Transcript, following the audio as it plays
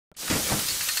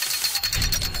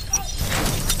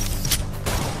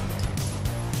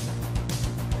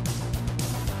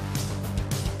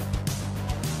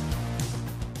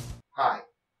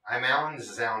Alan. This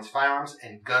is Alan's Firearms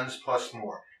and Guns Plus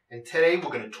More. And today we're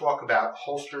going to talk about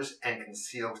holsters and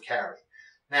concealed carry.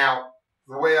 Now,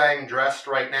 the way I'm dressed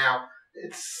right now,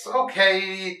 it's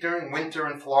okay during winter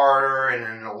in Florida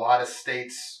and in a lot of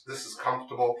states. This is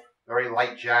comfortable, very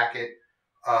light jacket.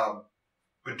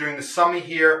 But during the summer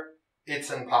here, it's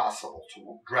impossible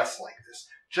to dress like this.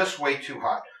 Just way too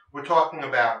hot. We're talking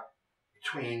about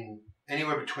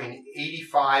anywhere between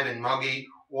 85 and muggy,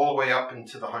 all the way up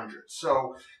into the hundreds.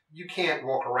 So you can't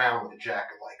walk around with a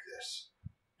jacket like this.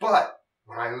 But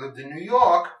when I lived in New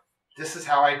York, this is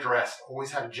how I dressed.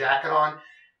 Always had a jacket on,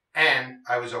 and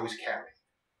I was always carrying.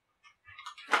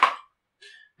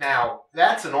 Now,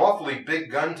 that's an awfully big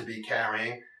gun to be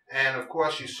carrying, and of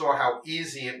course you saw how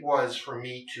easy it was for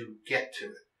me to get to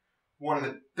it. One of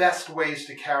the best ways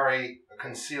to carry a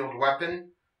concealed weapon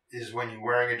is when you're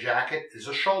wearing a jacket, is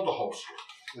a shoulder holster.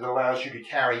 It allows you to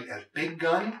carry a big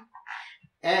gun,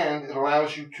 and it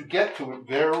allows you to get to it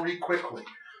very quickly.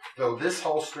 Though this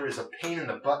holster is a pain in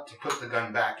the butt to put the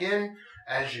gun back in,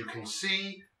 as you can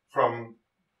see from,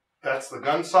 that's the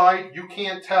gun side, you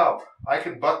can't tell. I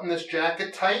can button this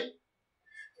jacket tight,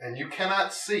 and you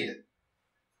cannot see it.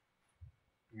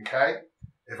 Okay?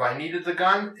 If I needed the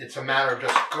gun, it's a matter of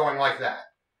just going like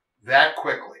that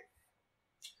quickly.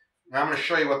 Now I'm going to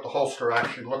show you what the holster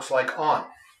actually looks like on.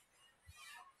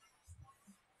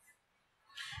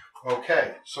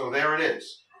 Okay, so there it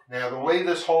is. Now the way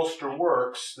this holster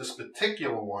works, this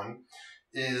particular one,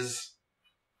 is,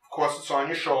 of course it's on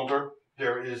your shoulder.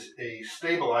 There is a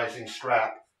stabilizing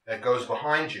strap that goes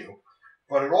behind you,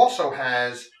 but it also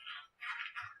has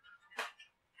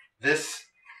this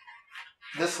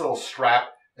little strap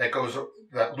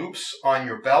that loops on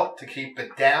your belt to keep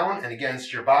it down and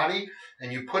against your body,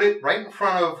 and you put it right in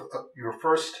front of your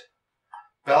first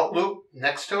belt loop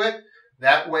next to it.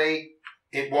 That way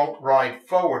it won't ride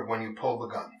forward when you pull the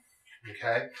gun.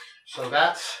 Okay, so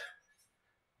that's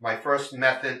my first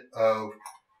method of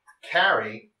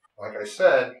carry. Like I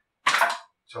said,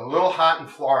 it's a little hot in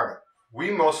Florida.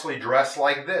 We mostly dress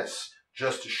like this,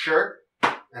 just a shirt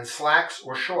and slacks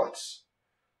or shorts.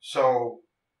 So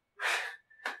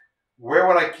where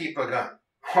would I keep a gun?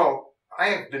 Well, I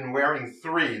have been wearing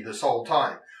 3 this whole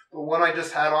time. The one I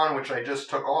just had on, which I just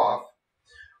took off,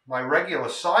 my regular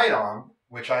sidearm,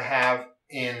 which I have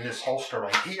in this holster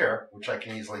right here, which I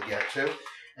can easily get to,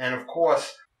 and of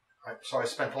course, so I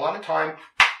spent a lot of time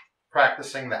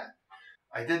practicing that.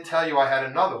 I did tell you I had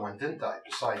another one, didn't I,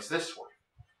 besides this one?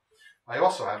 I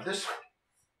also have this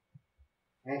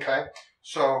one. Okay,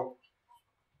 so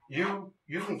you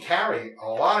can carry a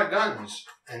lot of guns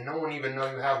and no one even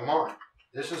know you have them on.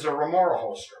 This is a Remora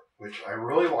holster, which I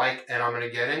really like and I'm going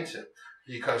to get into,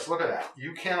 because look at that.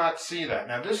 You cannot see that.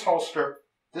 Now this holster,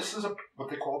 this is what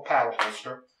they call a paddle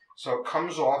holster, so it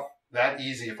comes off that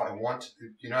easy if I want to.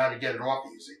 You know how to get it off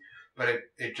easy, but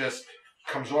it just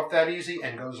comes off that easy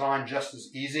and goes on just as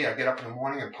easy. I get up in the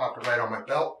morning and pop it right on my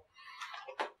belt.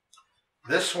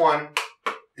 This one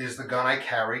is the gun I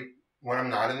carry when I'm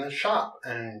not in the shop,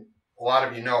 and a lot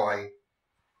of you know I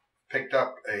picked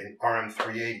up an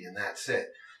RM380 and that's it.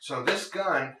 So this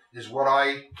gun is what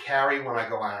I carry when I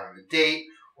go out on a date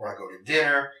or I go to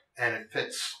dinner, and it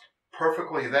fits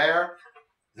perfectly there.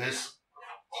 This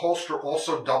holster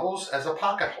also doubles as a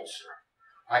pocket holster.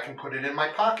 I can put it in my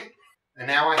pocket. And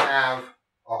now I have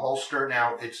a holster.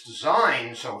 Now it's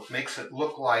designed so it makes it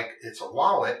look like it's a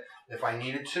wallet. If I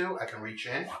needed to, I can reach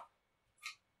in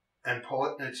and pull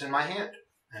it and it's in my hand.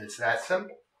 And it's that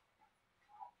simple.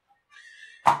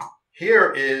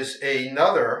 Here is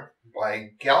another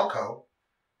by Galco.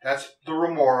 That's the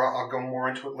Remora. I'll go more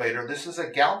into it later. This is a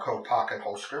Galco pocket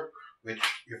holster, which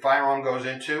your firearm goes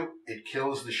into. It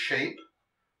kills the shape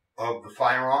of the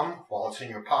firearm while it's in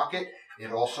your pocket.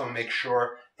 It also makes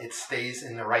sure it stays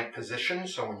in the right position,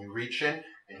 so when you reach in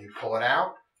and you pull it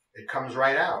out, it comes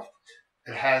right out.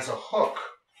 It has a hook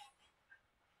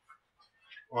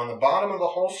on the bottom of the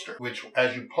holster, which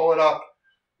as you pull it up,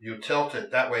 you tilt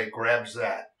it. That way it grabs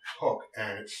that hook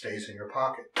and it stays in your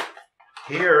pocket.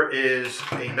 Here is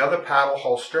another paddle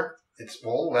holster. It's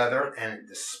all leather and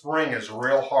the spring is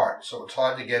real hard, so it's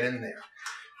hard to get in there.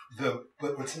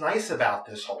 But what's nice about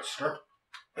this holster,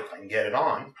 if I can get it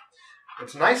on,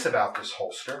 what's nice about this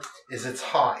holster is it's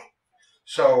high.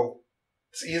 So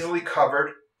it's easily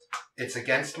covered. It's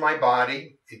against my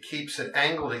body. It keeps it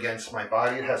angled against my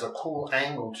body. It has a cool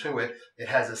angle to it. It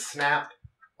has a snap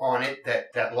on it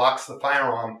that locks the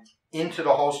firearm into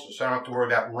the holster, so I don't have to worry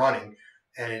about running.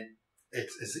 And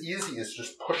it's as easy as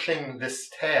just pushing this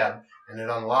tab and it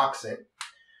unlocks it.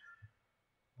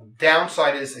 The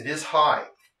downside is it is high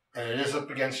and it is up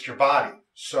against your body.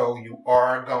 So you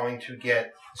are going to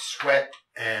get sweat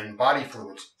and body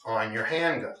fluids on your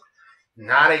handgun.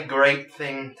 Not a great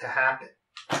thing to happen.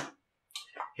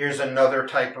 Here's another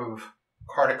type of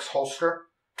Cardex holster,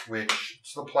 which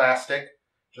is the plastic,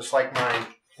 just like my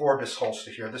Forbes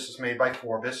holster here. This is made by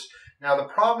Forbes. Now the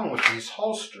problem with these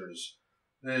holsters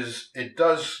is it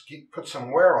does put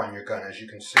some wear on your gun, as you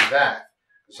can see that.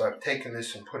 So I've taken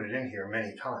this and put it in here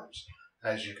many times,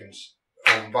 as you can see.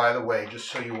 Oh, and by the way, just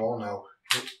so you all know,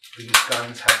 these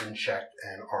guns have been checked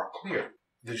and are clear.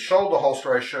 The shoulder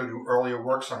holster I showed you earlier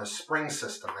works on a spring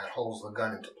system that holds the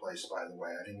gun into place, by the way.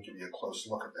 I didn't give you a close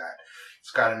look at that.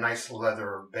 It's got a nice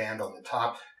leather band on the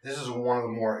top. This is one of the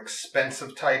more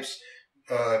expensive types.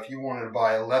 If you wanted to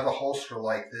buy a leather holster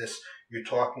like this, you're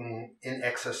talking in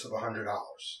excess of $100.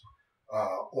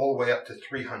 All the way up to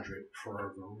 $300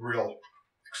 for the real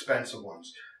expensive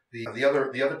ones. The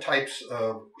other types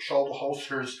of shoulder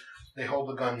holsters, they hold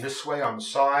the gun this way on the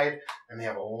side, and they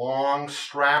have a long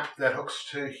strap that hooks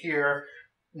to here.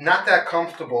 Not that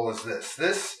comfortable as this.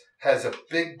 This has a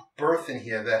big berth in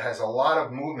here that has a lot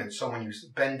of movement, so when you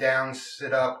bend down,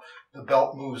 sit up, the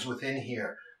belt moves within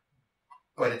here,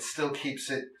 but it still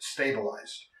keeps it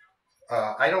stabilized.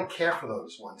 I don't care for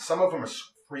those ones. Some of them are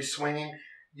free swinging.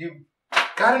 You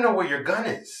got to know where your gun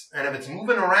is, and if it's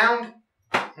moving around,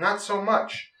 not so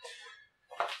much.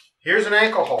 Here's an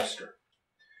ankle holster.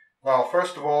 Well,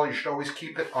 first of all, you should always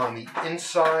keep it on the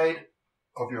inside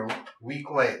of your weak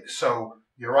leg. So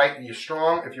you're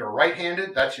strong. If you're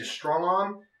right-handed, that's your strong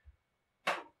arm.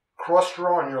 Cross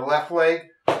draw on your left leg,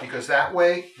 because that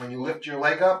way, when you lift your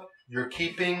leg up, you're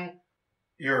keeping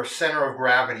your center of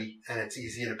gravity, and it's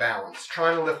easier to balance.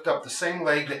 Trying to lift up the same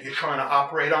leg that you're trying to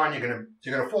operate on, you're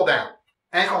gonna fall down.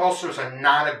 Ankle holsters are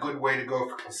not a good way to go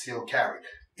for concealed carry.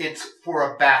 It's for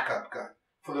a backup gun.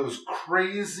 For those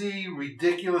crazy,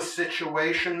 ridiculous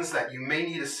situations that you may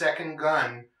need a second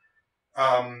gun,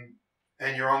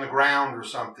 and you're on the ground or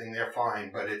something, they're fine.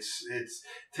 But it's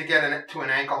to get to an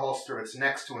ankle holster, it's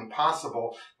next to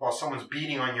impossible while someone's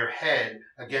beating on your head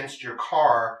against your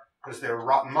car because they're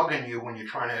mugging you when you're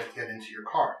trying to get into your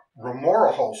car.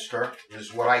 Remora holster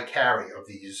is what I carry of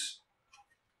these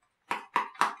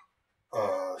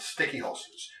sticky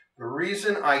holsters. The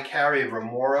reason I carry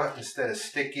Remora instead of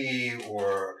sticky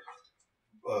or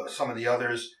some of the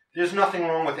others, there's nothing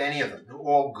wrong with any of them. They're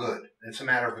all good. It's a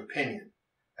matter of opinion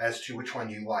as to which one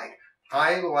you like.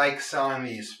 I like selling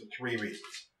these for 3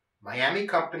 reasons. Miami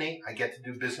company, I get to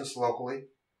do business locally.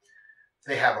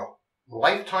 They have a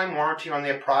lifetime warranty on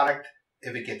their product.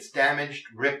 If it gets damaged,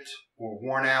 ripped, or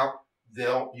worn out,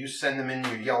 you send them in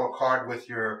your yellow card with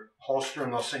your holster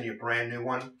and they'll send you a brand new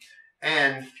one.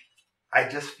 And I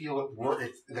just feel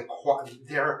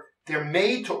they're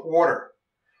made to order,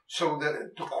 so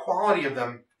the quality of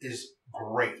them is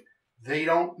great. They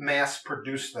don't mass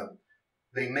produce them.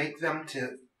 They make them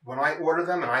when I order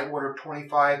them, and I order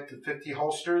 25 to 50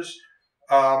 holsters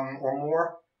or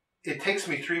more, it takes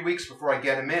me 3 weeks before I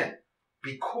get them in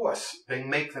because they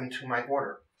make them to my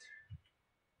order.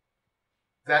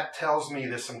 That tells me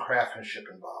there's some craftsmanship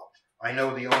involved. I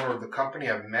know the owner of the company.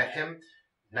 I've met him.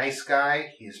 Nice guy.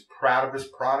 He's proud of his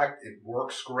product. It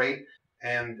works great.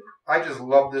 And I just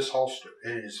love this holster.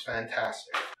 It is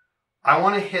fantastic. I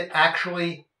want to hit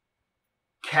actually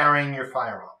carrying your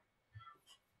firearm.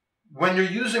 When you're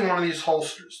using one of these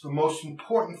holsters, the most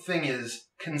important thing is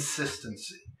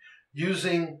consistency.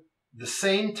 Using the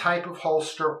same type of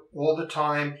holster all the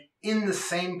time in the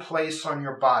same place on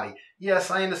your body. Yes,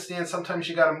 I understand sometimes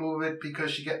you got to move it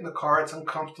because you get in the car, it's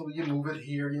uncomfortable, you move it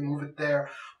here, you move it there.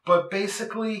 But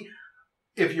basically,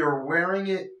 if you're wearing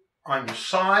it on your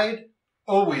side,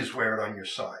 always wear it on your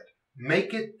side.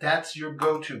 Make it, that's your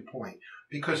go-to point.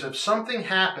 Because if something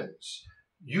happens,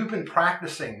 you've been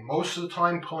practicing most of the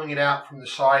time pulling it out from the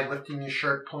side, lifting your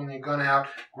shirt, pulling your gun out,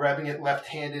 grabbing it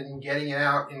left-handed and getting it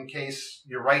out in case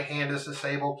your right hand is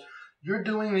disabled. You're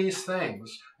doing these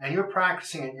things and you're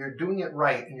practicing it, you're doing it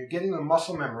right, and you're getting the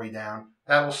muscle memory down.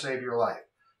 That will save your life.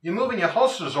 You're moving your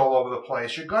holsters all over the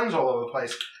place, your guns all over the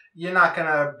place. You're not going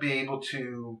to be able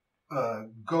to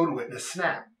go to it in a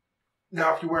snap.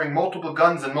 Now, if you're wearing multiple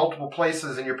guns in multiple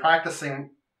places and you're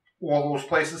practicing all those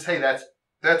places, hey,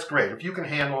 that's great. If you can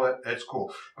handle it, it's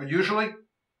cool. But usually,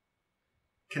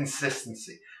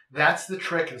 consistency. That's the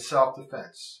trick in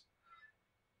self-defense.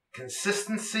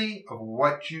 Consistency of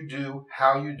what you do,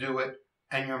 how you do it,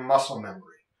 and your muscle memory.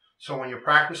 So when you're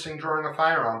practicing drawing a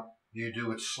firearm, you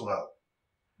do it slow.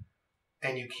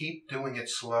 And you keep doing it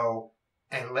slow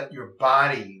and let your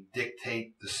body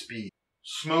dictate the speed.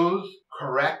 Smooth,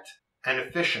 correct, and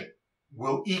efficient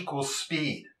will equal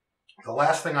speed. The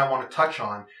last thing I want to touch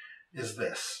on is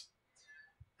this.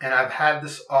 and I've had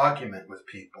this argument with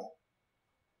people.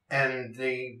 And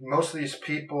most of these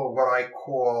people are what I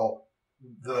call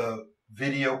the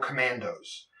video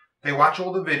commandos. They watch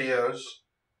all the videos.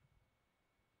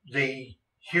 They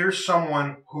hear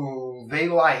someone who they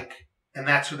like, and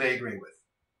that's who they agree with.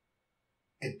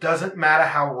 It doesn't matter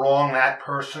how wrong that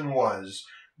person was.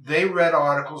 They read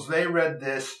articles. They read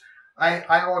this. I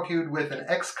argued with an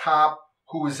ex-cop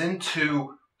who was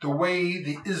into the way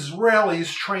the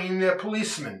Israelis train their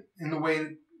policemen in the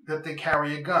way that they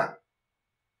carry a gun.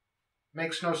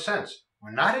 Makes no sense.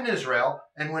 We're not in Israel,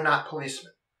 and we're not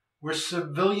policemen. We're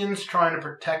civilians trying to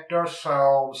protect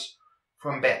ourselves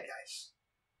from bad guys.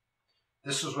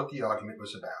 This is what the argument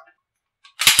was about.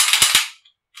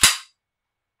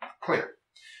 Clear.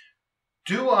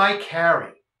 Do I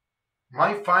carry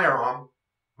my firearm,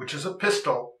 which is a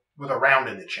pistol, with a round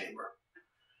in the chamber?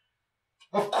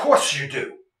 Of course you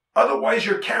do. Otherwise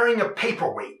you're carrying a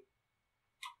paperweight,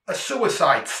 a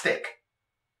suicide stick.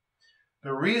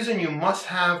 The reason you must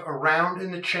have a round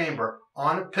in the chamber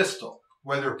on a pistol,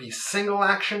 whether it be single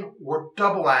action or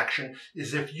double action,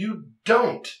 is if you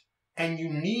don't, and you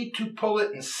need to pull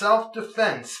it in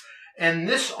self-defense, and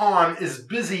this arm is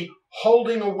busy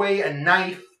holding away a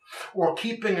knife or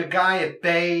keeping a guy at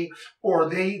bay, or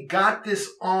they got this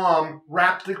arm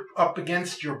wrapped up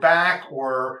against your back,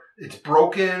 or it's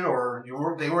broken, or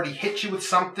they already hit you with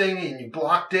something and you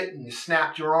blocked it and you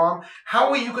snapped your arm.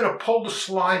 How are you going to pull the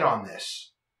slide on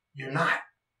this? You're not.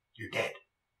 You're dead.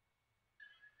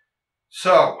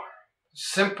 So,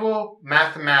 simple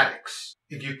mathematics.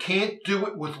 If you can't do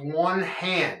it with one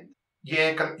hand,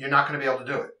 you're not going to be able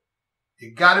to do it.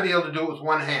 You've got to be able to do it with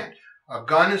one hand. A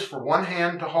gun is for one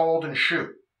hand to hold and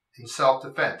shoot in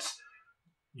self-defense.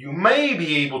 You may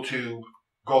be able to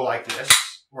go like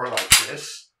this or like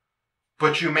this,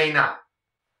 but you may not.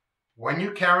 When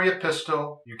you carry a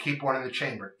pistol, you keep one in the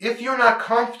chamber. If you're not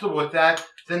comfortable with that,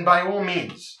 then by all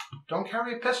means, don't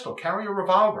carry a pistol. Carry a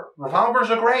revolver. Revolvers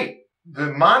are great.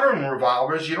 The modern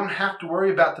revolvers, you don't have to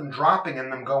worry about them dropping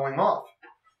and them going off.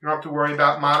 You don't have to worry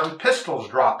about modern pistols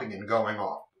dropping and going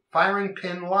off. Firing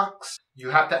pin locks, you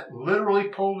have to literally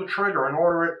pull the trigger in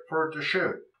order for it to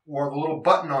shoot. Or the little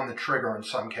button on the trigger in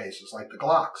some cases, like the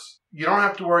Glocks. You don't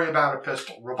have to worry about a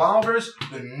pistol. Revolvers,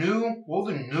 all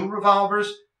the new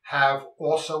revolvers have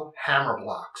also hammer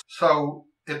blocks. So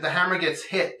if the hammer gets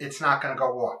hit, it's not going to go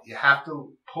off. You have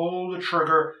to pull the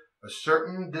trigger a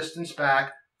certain distance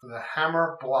back for the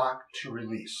hammer block to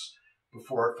release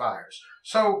before it fires.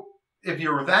 So if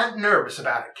you're that nervous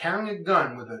about it, carrying a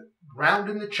gun with a round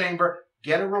in the chamber,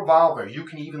 get a revolver. You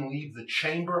can even leave the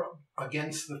chamber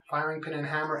against the firing pin and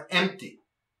hammer empty,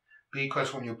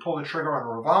 because when you pull the trigger on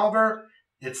a revolver,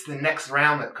 it's the next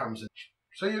round that comes in.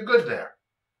 So you're good there.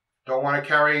 Don't want to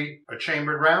carry a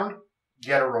chambered round?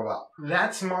 Get a revolver.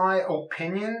 That's my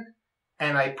opinion,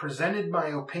 and I presented my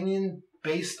opinion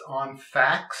based on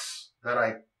facts that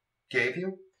I gave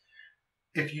you.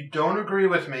 If you don't agree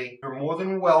with me, you're more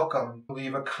than welcome to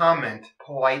leave a comment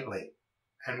politely,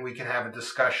 and we can have a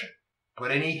discussion.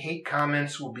 But any hate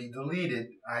comments will be deleted.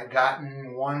 I've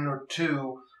gotten one or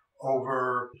two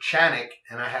over Chanik,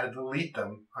 and I had to delete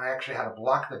them. I actually had to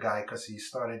block the guy because he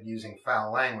started using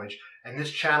foul language. And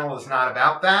this channel is not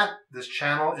about that. This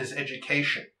channel is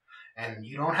education. And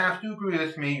you don't have to agree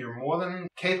with me. You're more than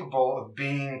capable of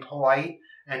being polite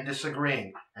and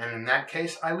disagreeing. And in that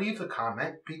case, I leave the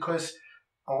comment because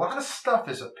a lot of stuff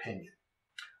is opinion.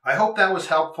 I hope that was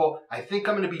helpful. I think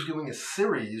I'm going to be doing a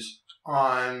series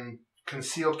on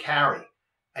concealed carry.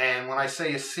 And when I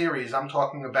say a series, I'm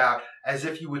talking about as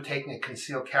if you were taking a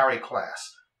concealed carry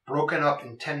class, broken up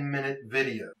in 10-minute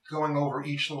video, going over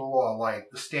each little law, like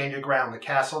the stand your ground, the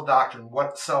castle doctrine,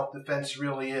 what self-defense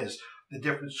really is, the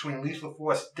difference between lethal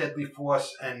force, deadly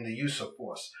force, and the use of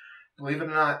force. Believe it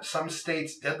or not, some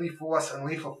states, deadly force and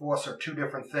lethal force are two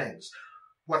different things.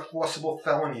 What forcible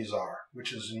felonies are,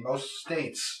 which is in most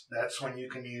states, that's when you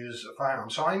can use a firearm.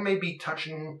 So I may be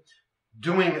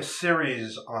doing a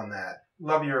series on that.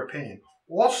 Love your opinion.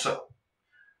 Also,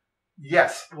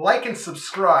 yes, like and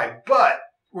subscribe, but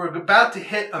we're about to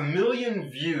hit 1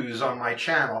 million views on my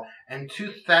channel and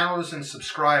 2,000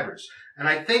 subscribers. And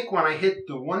I think when I hit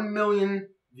the 1 million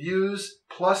views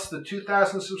plus the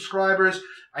 2,000 subscribers,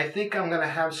 I think I'm going to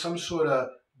have some sort of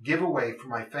giveaway for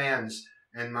my fans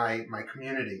and my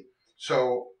community.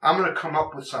 So I'm going to come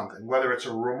up with something, whether it's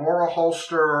a Remora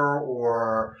holster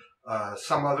or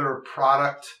some other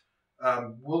product.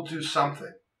 We'll do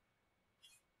something.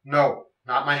 No,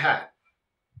 not my hat,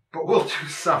 but we'll do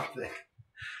something.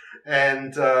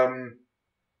 And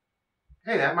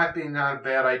hey, that might be not a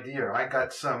bad idea. I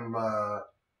got some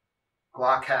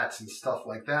Glock hats and stuff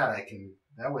like that I can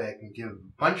That way I can give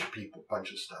a bunch of people a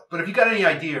bunch of stuff. But if you got any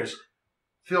ideas,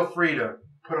 feel free to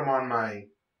put them on my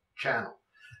channel.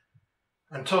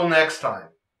 Until next time,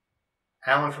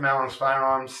 Alan from Alan's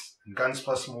Firearms and Guns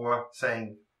Plus More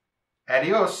saying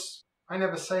adios. I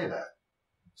never say that.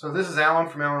 So this is Alan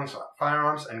from Alan's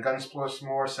Firearms and Guns Plus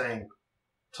More saying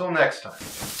till next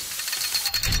time.